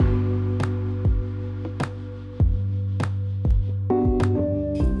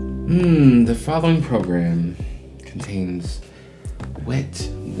The following program contains wet,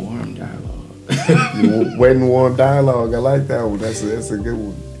 warm dialogue. Wet and warm dialogue. I like that one. That's a good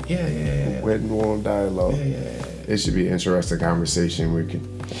one. Yeah. Wet and warm dialogue. Yeah. It should be an interesting conversation.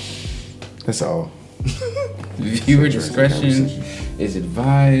 That's all. Viewer discretion is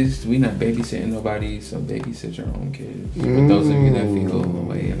advised. We not babysitting nobody, so babysit your own kids. For those of you that feel the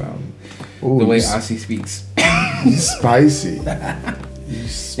way about the way Aussie speaks. Spicy.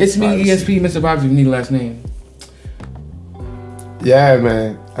 It's me, ESP, Mr. Bobs, if you need a last name. Yeah,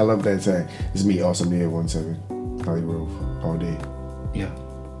 man. I love that tag. It's me, Awesome Day 17, Holly Rove, all day. Yeah.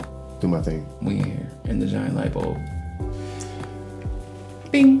 Do my thing. We in here in the giant light bulb.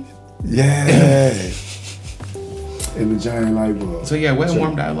 Bing. Yeah. In the giant light bulb. So yeah, wet and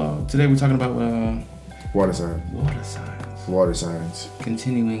warm dialogue. Today we're talking about water sign. Water signs. Water signs.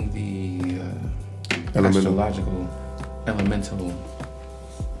 Continuing the Elemental. astrological, elemental.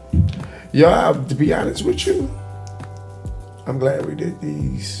 Yeah, to be honest with you, I'm glad we did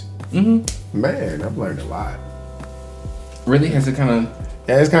these. Man, I've learned a lot. Really? Has it kind of?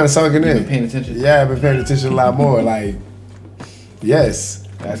 Yeah, it's kind of sunken in. Been paying attention? Yeah, I've been paying attention a lot more. Like, yes.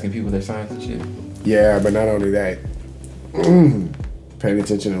 Asking people their signs and shit. Yeah, but not only that. Paying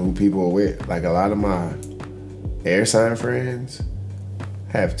attention to who people are with. Like, a lot of my air sign friends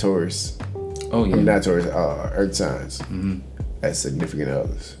have Taurus. Oh, yeah. I mean, not Taurus, earth signs. As significant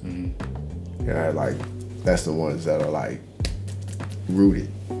others. Yeah, like, that's the ones that are, like, rooted.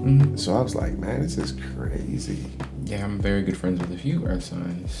 So I was like, man, this is crazy. Yeah, I'm very good friends with a few earth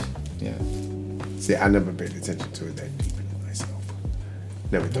signs. Yeah. See, I never paid attention to it that deeply myself.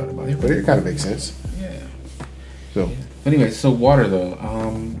 Never thought about it, but it kind of makes sense. Yeah. So. Yeah. But anyway, so water though.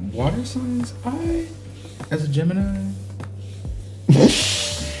 Water signs. As a Gemini.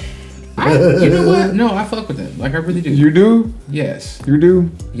 You know what? No, I fuck with them. Like I really do. You do? Yes. You do?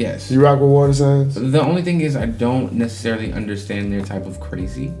 Yes. You rock with water signs? The only thing is I don't necessarily understand their type of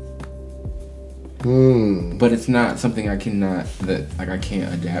crazy. But it's not something I can't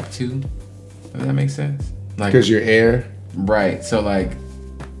adapt to. If that makes sense. Like, because you're air. Right. So like,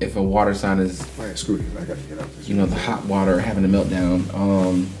 if a water sign is, right, screw you. I gotta get out this. You know, the hot water having a meltdown.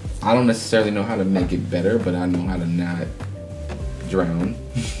 I don't necessarily know how to make it better, but I know how to not drown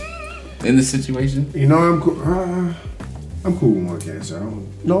in the situation. You know, I'm cool. I'm cool with one Cancer.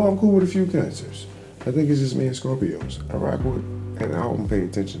 I'm cool with a few Cancers. I think it's just me and Scorpios. I rock with, and I don't pay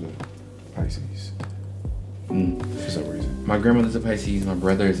attention to Pisces for some reason. My grandmother's a Pisces. My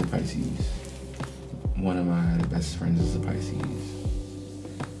brother is a Pisces. One of my best friends is a Pisces.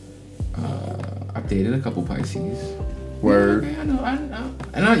 I've dated a couple Pisces. Word. Yeah, I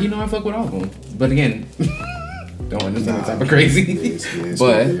know. I fuck with all of them. But again, don't understand the type of crazy.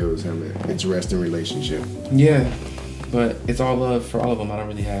 But Scorpios have an interesting relationship. Yeah, but it's all love for all of them. I don't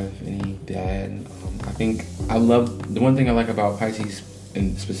really have any bad. I think I love the one thing I like about Pisces,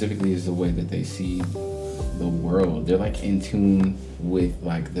 and specifically, is the way that they see the world. They're like in tune with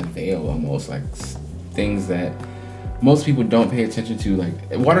like the veil, almost like things that most people don't pay attention to. Like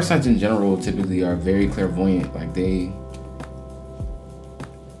water signs in general typically are very clairvoyant. Like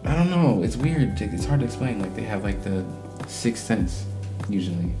I don't know. It's weird. It's hard to explain. Like they have like the sixth sense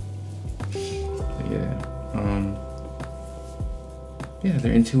usually. But yeah. Yeah,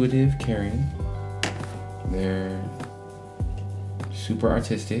 they're intuitive, caring. They're super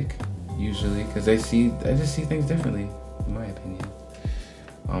artistic usually because I just see things differently, in my opinion.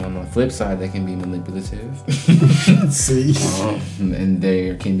 On the flip side, they can be manipulative. See? And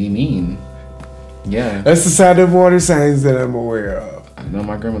they can be mean. Yeah. That's the side of water signs that I'm aware of. I know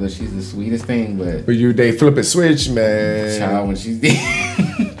my grandmother, she's the sweetest thing, but they flip a switch, man. Child, when she's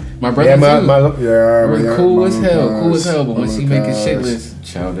my brother too. Cool as hell, but when she making shitless,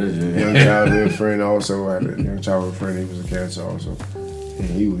 young childhood friend also had a young childhood friend. He was a Cancer also, and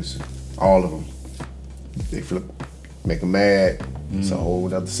he was all of them. They flip, make them mad. It's a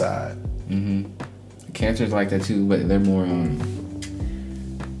whole other side. Cancers like that too, but they're more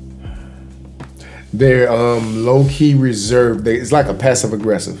they're low key reserved. It's like a passive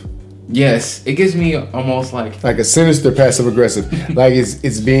aggressive. Yes, it gives me almost like a sinister passive aggressive. Like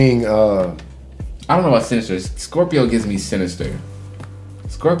it's being. I don't know about sinister. Scorpio gives me sinister.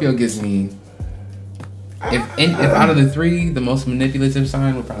 Scorpio gives me. If out of the three, the most manipulative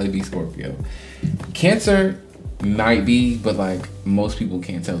sign would probably be Scorpio. Cancer might be, but like most people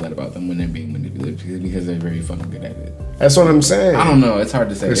can't tell that about them when they're being manipulative because they're very fucking good at it. That's what I'm saying. I don't know. It's hard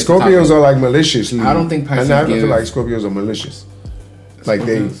to say. Scorpios are like malicious. I don't think Pisces I feel like Scorpios are malicious. Like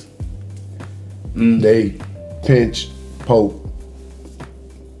they pinch, poke,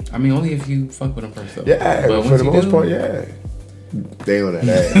 I mean, only if you fuck with them first, though. Yeah, but for the most part, yeah. They on that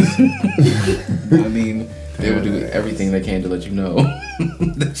ass. I mean, they will do everything they can to let you know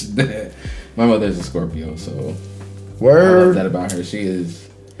that my mother is a Scorpio, so Word. I love that about her. She is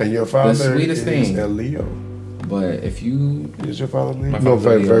And your father the sweetest is thing. a Leo. But if you, Is your father Leo? my No, father's a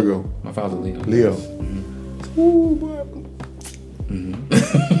Leo. Virgo. My father's a Leo. Leo. Mhm. Ooh, boy.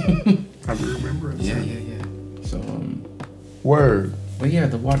 Mhm. I remember it. Yeah. So Word. but yeah,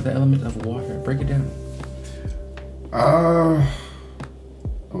 the element of water. Break it down. I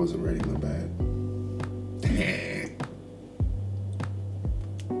wasn't ready, my bad.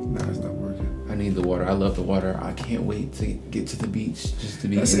 Nah, it's not working. I need the water. I love the water. I can't wait to get to the beach just to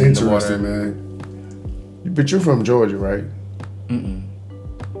be That's in the water. interesting, man. But you're from Georgia, right? Mm-mm.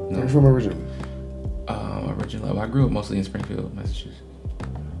 Where you No. from originally? Originally, I grew up mostly in Springfield, Massachusetts.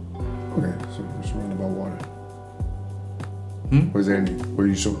 Okay, so you're surrounded by water. Hmm? Was there any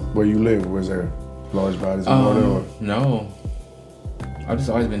where you live? Was there large bodies of water? Or? No. I've just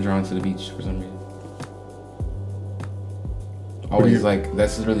always been drawn to the beach for some reason. Always like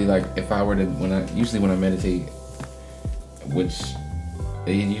that's really like if I were to when I meditate, which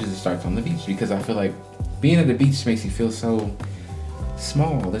it usually starts on the beach because I feel like being at the beach makes you feel so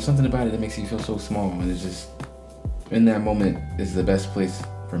small. There's something about it that makes you feel so small, and it's just in that moment is the best place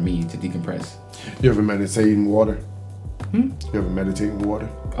for me to decompress. You ever meditate in water? Hmm? You ever meditate in water?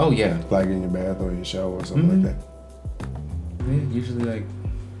 Oh yeah. Like in your bath or your shower or something like that? Yeah, usually like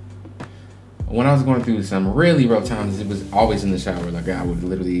when I was going through some really rough times, it was always in the shower. Like I would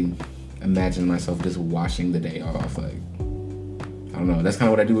literally imagine myself just washing the day off. Like I don't know. That's kind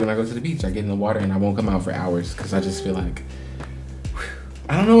of what I do when I go to the beach. I get in the water and I won't come out for hours because I just feel like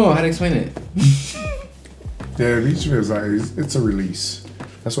I don't know how to explain it. Yeah, the beach feels like it's a release.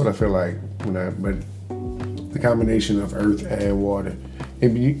 That's what I feel like but the combination of earth and water.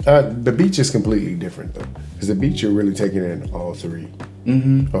 The beach is completely different though, because the beach you're really taking in all three.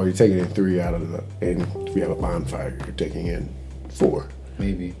 Mm-hmm. Or you're taking in three out of and if you have a bonfire, you're taking in four.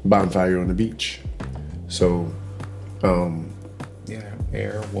 Maybe. Bonfire on the beach. So, Yeah.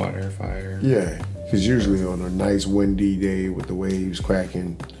 Air, water, fire. yeah, because usually on a nice windy day with the waves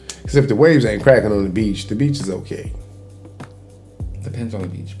cracking, because if the waves ain't cracking on the beach is okay. Depends on the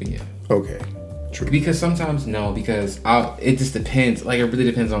beach, but yeah. Okay, true. Because sometimes it just depends. Like it really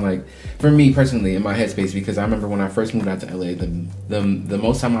depends on like for me personally in my headspace. Because I remember when I first moved out to LA, the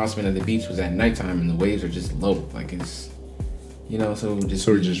most time I spent at the beach was at nighttime, and the waves are just low. Like it's, so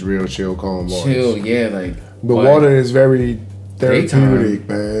just real chill, calm waters. chill. Yeah, like The water is very therapeutic, daytime,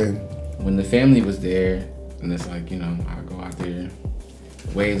 man. When the family was there, and it's like I go out there,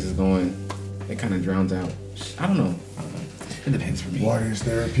 waves is going, it kind of drowns out. I don't know. It depends for me. Water is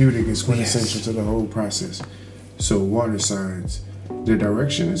therapeutic. It's quintessential to the whole process. So water signs. The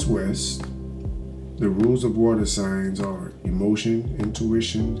direction is west. The rules of water signs are emotion,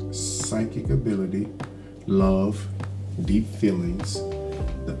 intuition, psychic ability, love, deep feelings,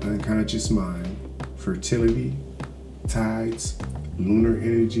 the unconscious mind, fertility, tides, lunar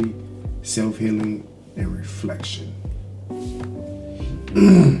energy, self-healing, and reflection.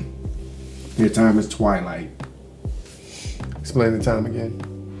 Your time is twilight. Explain the time again.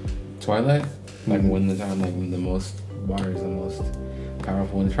 Twilight, like when the time, like when the most water is the most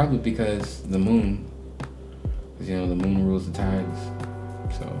powerful, and it's probably because the moon, because the moon rules the tides.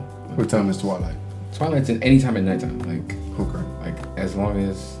 So. What time is twilight? Twilight's in any time at nighttime. Like. Okay. Like as long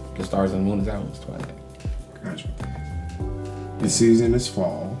as the stars and the moon is out, it's twilight. Gotcha. The season is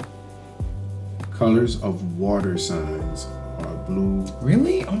fall. Colors of water signs are blue.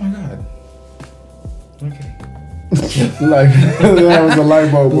 Really? Oh my god. Okay. Like that was a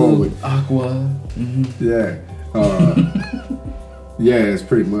light bulb moment. Aqua. Mm-hmm. Yeah. Yeah, it's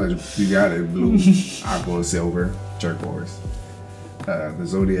pretty much you got it. Blue, aqua, silver, turquoise. The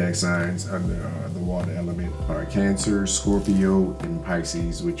zodiac signs under the water element are Cancer, Scorpio, and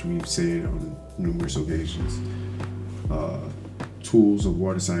Pisces, which we've said on numerous occasions. Tools of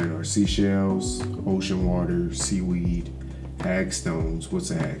water sign are seashells, ocean water, seaweed, hagstones.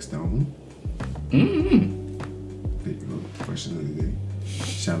 What's a hagstone? Mm-hmm. There you go. Question of the day.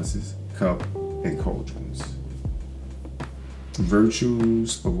 Chalices, cup, and cauldrons.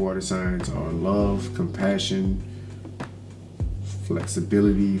 Virtues of water signs are love, compassion,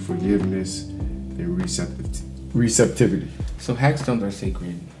 flexibility, forgiveness, and receptivity. So hagstones are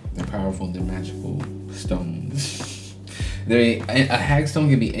sacred. They're powerful. They're magical stones. A hagstone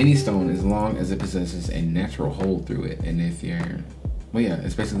can be any stone as long as it possesses a natural hole through it. And if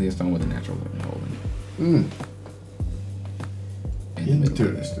it's basically a stone with a natural hole in it.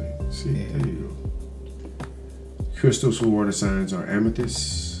 Interesting. See, there you go. Crystals for water signs are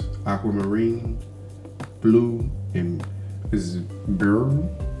amethyst, aquamarine, blue, and is beryl,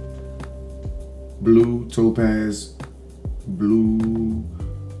 blue topaz, blue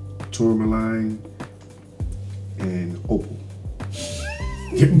tourmaline, and opal.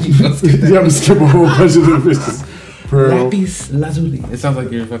 I'm gonna skip a whole bunch of the bitches. Pearl. Lapis lazuli. It sounds like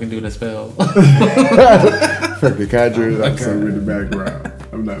you're fucking doing a spell. Fucking conjurers. I'm sorry in the background.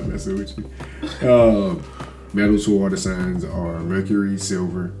 I'm not messing with you. Metals for water signs are Mercury,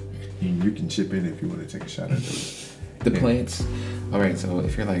 silver. And you can chip in if you want to take a shot at those. The plants. All right, so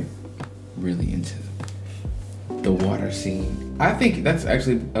if you're like really into the water scene, I think that's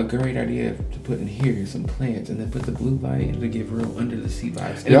actually a great idea to put in here some plants and then put the blue light to give real under the sea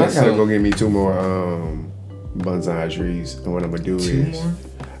vibes. Yeah, I gotta go get me 2 more bonsai trees, and what I'm gonna do is more?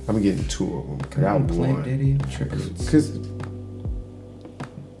 I'm getting 2 of them. Cause I plant daddy triggers. Because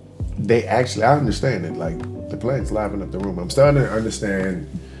they actually, I understand it. Like the plants liven up the room. I'm starting to understand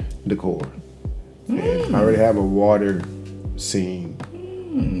decor. And I already have a water scene.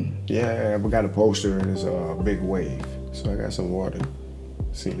 Yeah, we got a poster and it's a big wave. So I got some water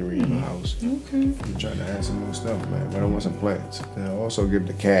scenery in my house. Okay. I'm trying to add some more stuff, man. But I want some plants. And I also give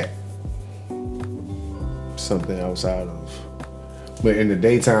the cat something outside of. But in the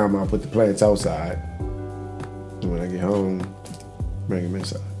daytime, I put the plants outside. And when I get home, bring them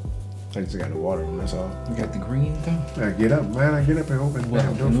inside. I just got to water them, that's all. You got the green though? I get up, man. I get up and open the Well,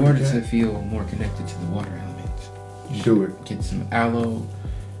 damn door in for order the cat. to feel more connected to the water element, you Do should it. get some aloe,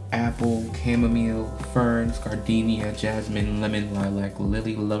 apple, chamomile, ferns, gardenia, jasmine, lemon, lilac,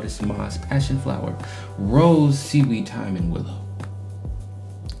 lily, lotus, moss, passion flower, rose, seaweed, thyme, and willow.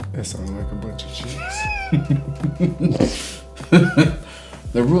 That sounds like a bunch of cheese.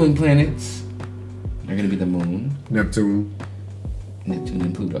 The ruling planets are going to be the moon, Neptune. Neptune,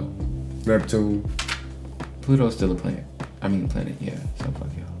 and Pluto. Neptune. Pluto's still a planet. I mean planet, yeah. So fuck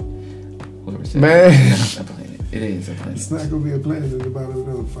y'all. Whoever said Man. it's not a planet. It is a planet. It's not going to be a planet in about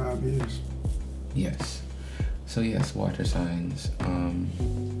another 5 years. Yes. So yes, water signs.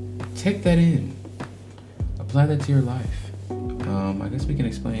 Take that in. Apply that to your life. I guess we can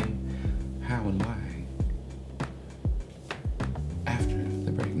explain how and why after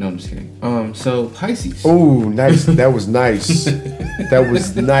the break. No, I'm just kidding. So Pisces. Oh, nice. That was nice. That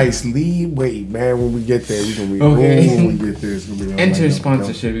was nice. Wait, man. When we get there, we're gonna be. Okay. When we get there, it's gonna be. Enter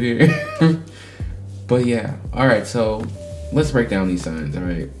sponsorship here. But yeah, all right. So let's break down these signs. All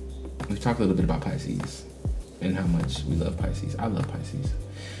right, we've talked a little bit about Pisces and how much we love Pisces. I love Pisces.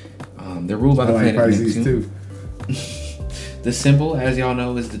 They're ruled by the planet Pisces Neptune. too. The symbol, as y'all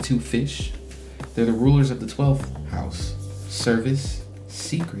know, is the 2 fish. They're the rulers of the 12th house: service,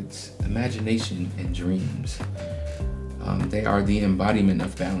 secrets, imagination, and dreams. They are the embodiment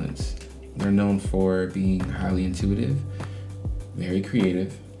of balance. They're known for being highly intuitive, very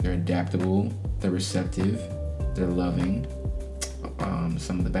creative, they're adaptable, they're receptive, they're loving.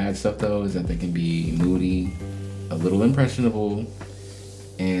 Some of the bad stuff though is that they can be moody, a little impressionable,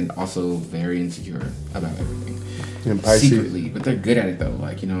 and also very insecure about everything. And Pisces. Secretly, but they're good at it though.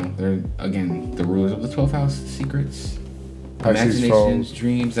 Like, you know, they're again the rulers of the 12th house: secrets, Pisces imaginations, falls.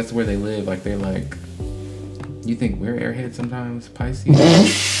 dreams. That's where they live. Like, they're like, you think we're airheads sometimes?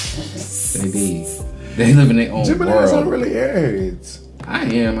 Pisces. They be. They live in their own Gemini's aren't world. really airheads. I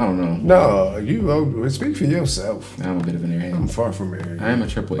am. I don't know. No, you speak for yourself. I'm a bit of an airhead. I'm far from airhead. I am a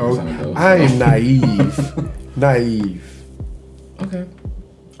triple A sign though. I so- am naive. Naive. Okay.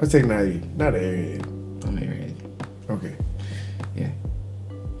 I take naive, not airhead. I'm an airhead. Okay. Yeah.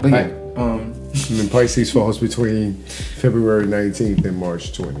 But yeah. And then Pisces falls between February 19th and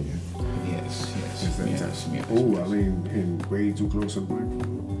March 20th. Yes. Yes. It's that Yes. time. Yes. Oh, I lean in way too close to the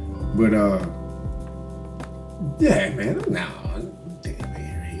microphone. But yeah, man. No, damn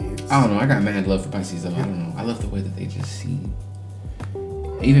airheads. I don't know. I got mad love for Pisces though. I don't know. I love the way that they just see.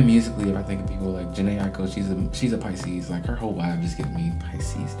 Even musically, if I think of people like Janae Aiko, she's a Pisces. Like, her whole vibe just gives me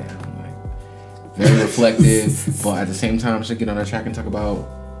Pisces down. Like, very reflective, but at the same time, she'll get on her track and talk about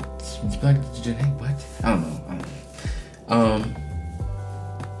like Janae. What? I don't know.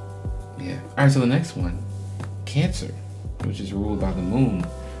 Yeah. All right. So the next one, Cancer, which is ruled by the moon,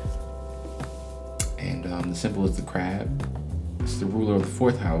 and the symbol is the crab. It's the ruler of the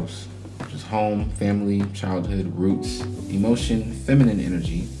 4th house, which is home, family, childhood, roots, emotion, feminine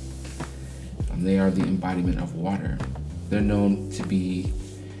energy. They are the embodiment of water. They're known to be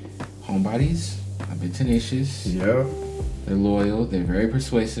homebodies, a bit tenacious. Yeah. They're loyal. They're very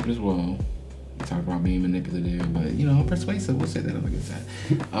persuasive as well. We talk about being manipulative, but you know, persuasive. We'll say that on the good side.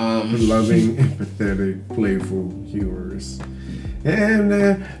 Loving, empathetic, playful, humorous. And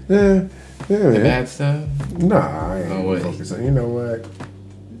The bad stuff. Nah, I ain't Oh, wait. focused on. You know what?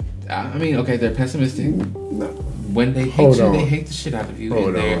 I mean, okay, they're pessimistic. No. When they hate you, they hate the shit out of you,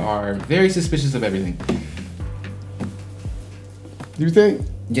 and they are very suspicious of everything. You think?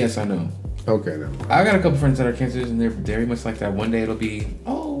 Yes, I know. Okay, no. I got a couple friends that are cancers, and they're very much like that. One day it'll be,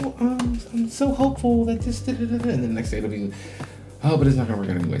 I'm so hopeful that this, and then the next day it'll be, oh, but it's not gonna work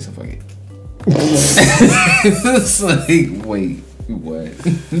out anyway, so fuck it. It's like, wait, what?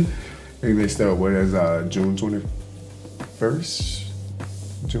 Maybe they start what is June 21st,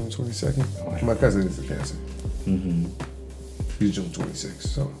 June 22nd. Oh, my cousin is a Cancer. Mm-hmm. He's June 26th,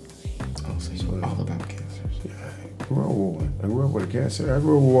 so. Oh, so you're all about cancers. Yeah, I grew up with a Cancer.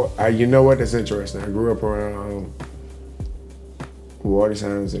 You know what? That's interesting. I grew up around water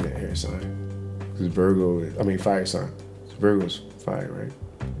signs and the air sign. Because fire sign. Virgo's fire, right?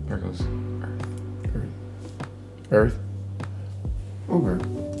 Virgo's Earth. Okay.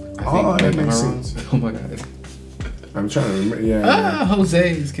 That makes sense. Oh my god. I'm trying to remember. Yeah.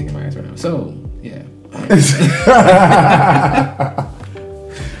 Jose is kicking my ass right now. So, yeah.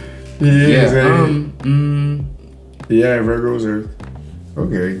 Yeah, Virgo's Earth.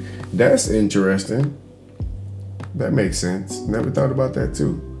 Okay. That's interesting. That makes sense. Never thought about that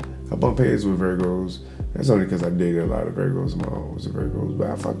too. I bump heads with Virgos. That's only because I dated a lot of Virgos. My aunt was a Virgos, but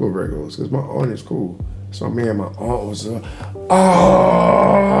I fuck with Virgos because my aunt is cool. So me and my aunt was,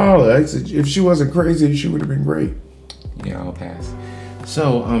 if she wasn't crazy, she would have been great. Yeah, I'll pass.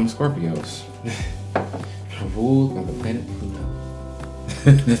 So, Scorpios, ruled by the planet Pluto.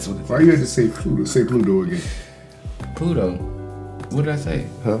 That's what. Why you have to say Pluto? Say Pluto again. Pluto. What did I say?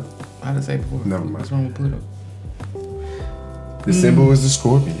 Huh? How did I say before? Never mind. What's wrong with Pluto? The symbol is the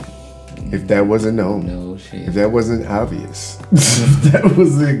scorpion. If that wasn't known. No shit. If that wasn't obvious. That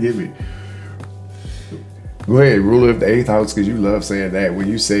was a gimme. Go ahead, ruler of the 8th house, because you love saying that. When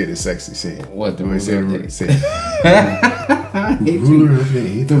you say it, it's sexy saying. What, the ruler of the 8th? Ruler of the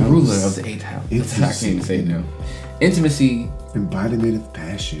 8th house. The ruler of the 8th house. I can't even say it now. Intimacy. Embodiment of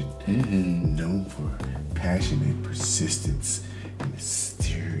passion. Mm-hmm. Known for passionate persistence and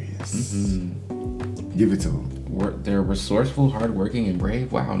mysterious. Mm-hmm. Give it to them. They're resourceful, hardworking, and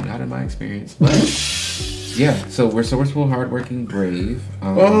brave. Wow, not in my experience. But yeah, so resourceful, hardworking, brave.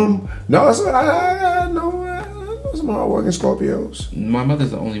 No, I know some hardworking Scorpios. My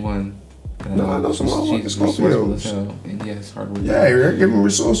mother's the only one. No, I know some hardworking Scorpios. As hell, and yes, hardworking. Yeah, you're giving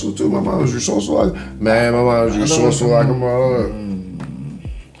resourceful too. My mom was resourceful. My mom was resourceful like a mother.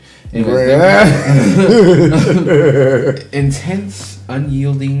 Intense,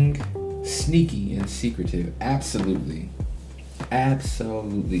 unyielding, sneaky, and secretive. Absolutely.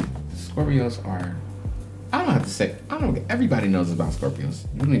 Scorpios are, I don't have to say, everybody knows about Scorpios.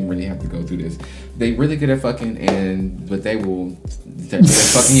 You don't even really have to go through this. They really good at fucking, but they're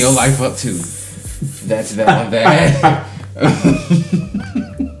fucking your life up too. That's that on that.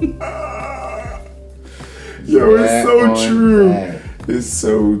 Yo, it's so true. It's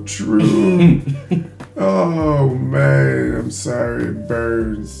so true. Oh man, I'm sorry, it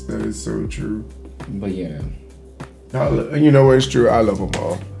burns. That is so true. But yeah. You know what? It's true. I love them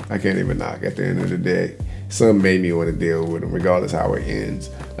all. I can't even knock. At the end of the day, some made me want to deal with them, regardless how it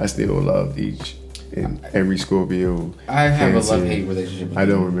ends. I still love each and every Scorpio. I have a love-hate relationship with I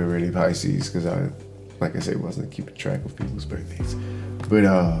don't remember any Pisces because like I said, wasn't keeping track of people's birthdays. But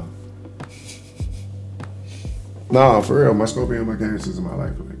nah, for real, my Scorpio and my Cancers in my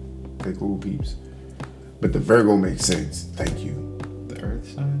life, like, they cool peeps. But the Virgo makes sense. Thank you. The Earth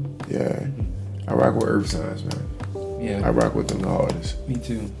sign? Yeah. I rock with Earth signs, man. Yeah. I rock with them the hardest. Me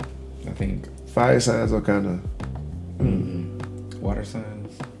too, I think. Fire signs are kind of... Water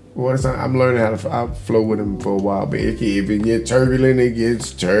signs? Water signs, I'm learning how to... I flow with them for a while, but if it gets turbulent, it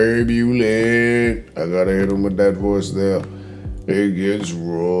gets turbulent. I gotta hit them with that voice there. It gets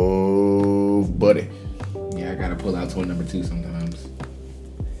rough, buddy. Yeah, I gotta pull out twin number 2 sometimes.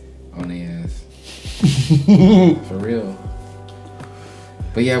 On the ass. For real.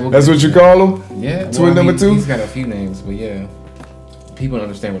 But yeah, that's what you call them? Yeah. Twin number 2? He's got a few names, but yeah. People don't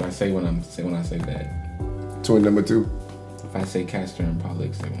understand what I say when I say that. Twin number 2? If I say Castor and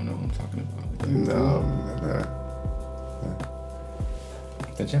Pollux, they won't know what I'm talking about. No.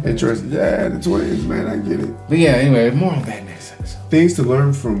 Interesting. Yeah, the twins, man, I get it. But yeah, anyway, more on that next episode. Things to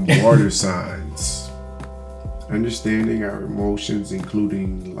learn from water signs. Understanding our emotions,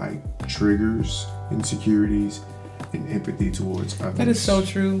 including like triggers, insecurities, and empathy towards others. That is so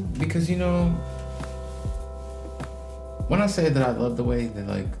true because when I say that I love the way that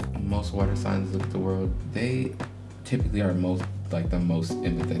like most water signs look at the world, they typically are the most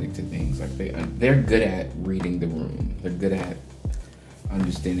empathetic to things. Like they're good at reading the room. They're good at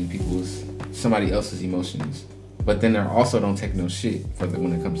understanding somebody else's emotions. But then they also don't take no shit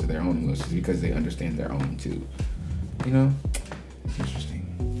when it comes to their own emotions because they understand their own too. You know, it's interesting.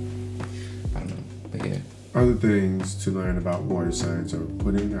 I don't know, but yeah. Other things to learn about water signs are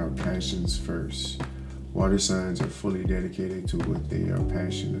putting our passions first. Water signs are fully dedicated to what they are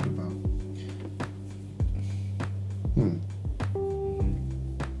passionate about.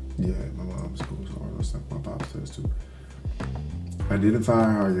 Yeah, my mom's cool with all those stuff. My pops does too.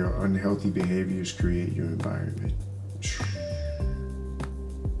 Identify how your unhealthy behaviors create your environment.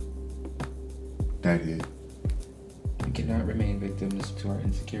 That hit. We cannot remain victims to our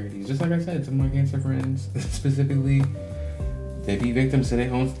insecurities. Just like I said, some of my Cancer friends specifically, they be victims to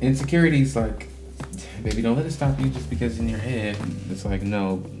their own insecurities. Like, baby, don't let it stop you just because in your head. It's like,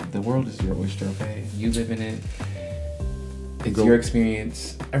 no, the world is your oyster, okay? You live in it. It's your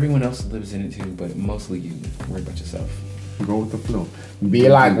experience. Everyone else lives in it too, but mostly you. Worry about yourself. Go with the flow. Be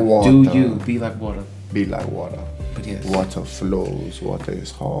like water. Do you. Be like water. Be like water. But yes. Water flows. Water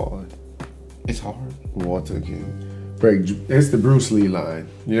is hard. It's hard. Water can break. It's the Bruce Lee line.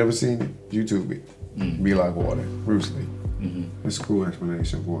 You ever seen it? YouTube it. Be like water. Bruce Lee. That's a cool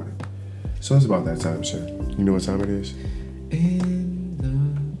explanation of water. So it's about that time, sir. You know what time it is? In the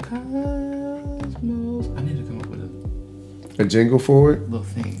cosmos. I need to come up with a jingle for it. Little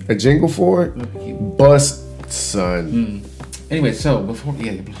thing. A jingle for it. Bust, son. Anyway, so before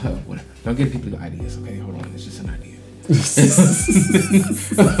whatever. Don't give people ideas, okay? Hold on, it's just an idea.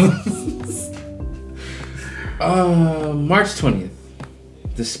 March 20th,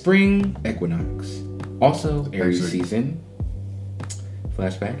 the spring equinox, also Aries season.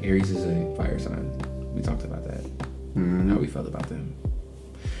 Flashback: Aries is a fire sign. We talked about that. How we felt about them.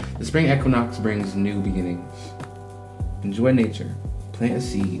 The spring equinox brings new beginnings. Enjoy nature. Plant a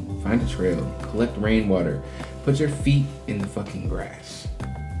seed. Find a trail. Collect rainwater. Put your feet in the fucking grass.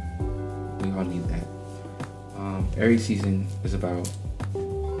 We all need that. Aries season is about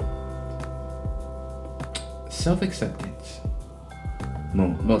self-acceptance,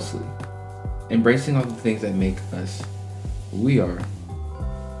 mostly. Embracing all the things that make us who we are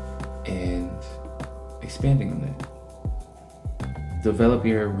and expanding on that. Develop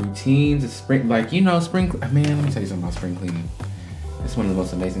your routines. Spring, like, you know, spring. Man, let me tell you something about spring cleaning. It's one of the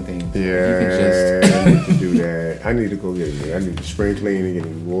most amazing things. Yeah, you can just I need to do that. I need to go get it. I need to spring clean and get a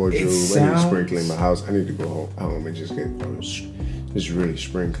wardrobe. I need to spring clean my house. I need to go home and just get just really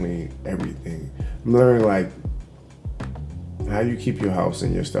spring clean everything. I'm learning, like, how you keep your house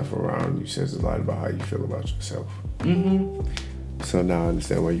and your stuff around you says a lot about how you feel about yourself. So now I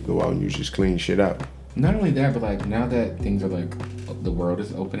understand why you go out and you just clean shit up. Not only that, but like now that things are like, the world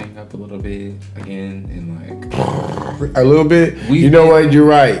is opening up a little bit again, and like a little bit. You know what? You're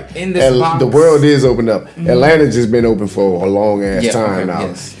right. In this box, the world is open up. Atlanta's just been open for a long ass time now.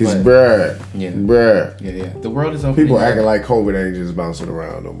 Yes, it's bruh. Yeah. The world is opening. People acting like COVID ain't just bouncing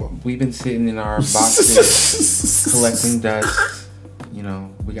around no more. We've been sitting in our boxes collecting dust. You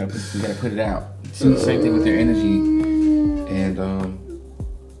know, we gotta put it out. So same thing with their energy, and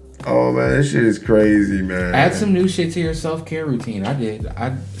oh man, this shit is crazy, man. Add some new shit to your self-care routine. I did. Yeah, I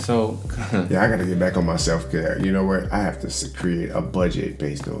gotta get back on my self-care. You know what? I have to create a budget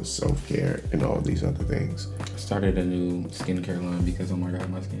based on self-care and all these other things. I started a new skincare line because, oh my god,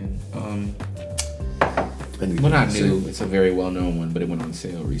 my skin. Well, not new. It's a very well-known one, but it went on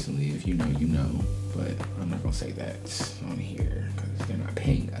sale recently. If you know, you know. But I'm not gonna say that on here because they're not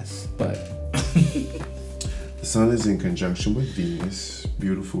paying us. But the sun is in conjunction with Venus.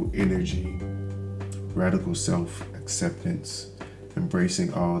 Beautiful energy, radical self-acceptance,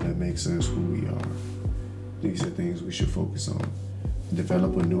 embracing all that makes us who we are. These are things we should focus on.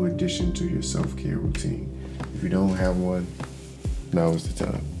 Develop a new addition to your self-care routine. If you don't have one, now is the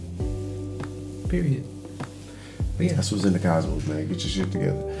time. Period. But yeah, that's what's in the cosmos, man. Get your shit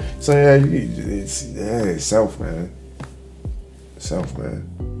together. So yeah, it's self, man. Self, man.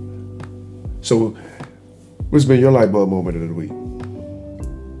 So, what's been your light bulb moment of the week?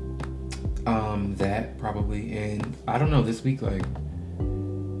 That probably, and I don't know, this week, like,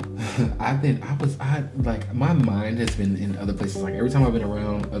 my mind has been in other places. Like, every time I've been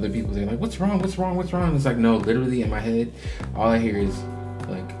around other people, they're like, what's wrong? It's like, no, literally in my head, all I hear is,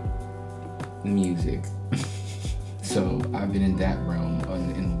 like, music. So I've been in that realm,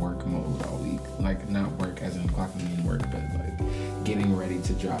 in work mode all week. Like, not work as in clocking in work, but, like, getting ready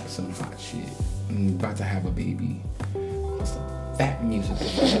to drop some hot shit. I'm about to have a baby. Some fat music.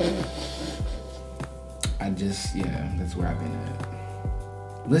 That's where I've been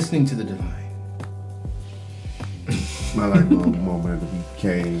at. Listening to the divine. My light bulb moment of the week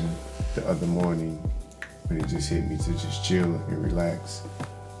came the other morning when it just hit me to just chill and relax.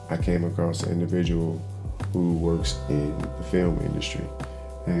 I came across an individual who works in the film industry,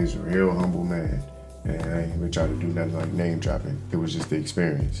 and he's a real humble man. And I ain't even try to do nothing like name dropping. It was just the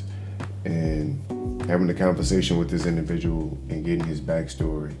experience. And having a conversation with this individual and getting his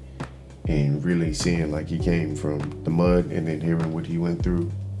backstory and really seeing like he came from the mud and then hearing what he went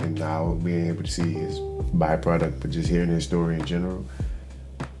through and now being able to see his byproduct, but just hearing his story in general,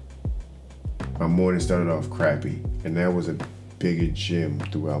 my morning started off crappy. And that was a bigger gem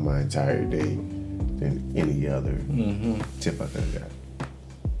throughout my entire day than any other tip I could have got.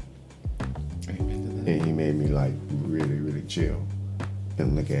 And he made me like really, really chill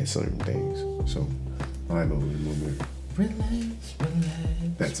and look at certain things. So I'm over the moment. Relax.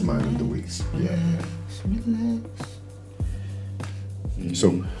 That's mine of the week. Relax.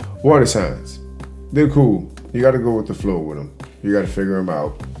 So water signs, they're cool. You got to go with the flow with them. You got to figure them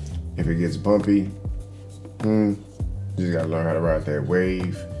out. If it gets bumpy, you just got to learn how to ride that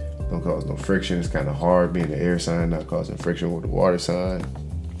wave. Don't cause no friction. It's kind of hard being an air sign, not causing friction with the water sign.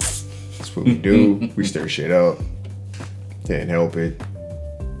 That's what we do. We stir shit up. Can't help it.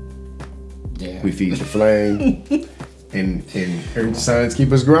 Yeah. We feed the flame. and earth signs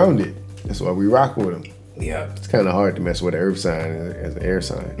keep us grounded. That's why we rock with them. Yeah. It's kind of hard to mess with an earth sign as an air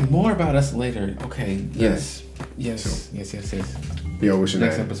sign. More about us later. Okay. Yes. Yes. So. Yes. Yo, what's your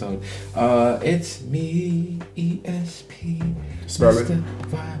next name? episode? It's me, ESP. Spell it. Mr.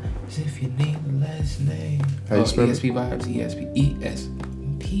 Vibes, if you need the last name. How you spell ESP Vibes, ESP.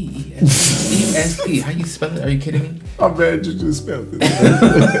 How you spell it? Are you kidding me? I'm mad you just spelled it. No,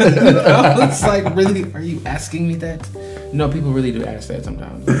 it's like, really? Are you asking me that? No, people really do ask that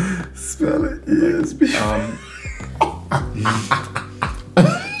sometimes. Spell it. ESP.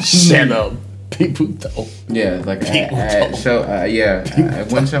 Shut up. People don't. Yeah, like at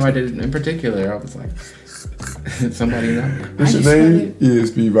one show I did in particular, I was like, somebody know. What's your name?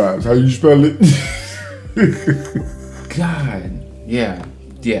 ESP Vibes. How you spell it? God. Yeah.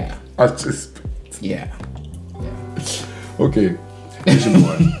 I just. Yeah. Okay. It's your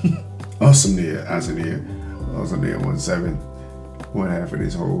boy. Awesome there. Awesome there 17. One half of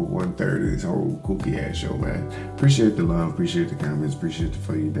this whole, 1/3 of this whole kooky ass show, man. Appreciate the love, appreciate the comments, appreciate the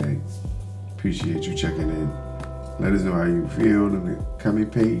feedback. Appreciate you checking in. Let us know how you feel on the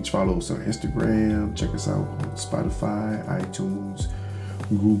comment page. Follow us on Instagram. Check us out on Spotify, iTunes,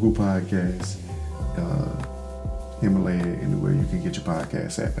 Google Podcasts, Himalaya, anywhere you can get your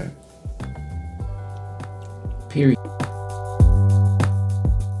podcast at, man. Period.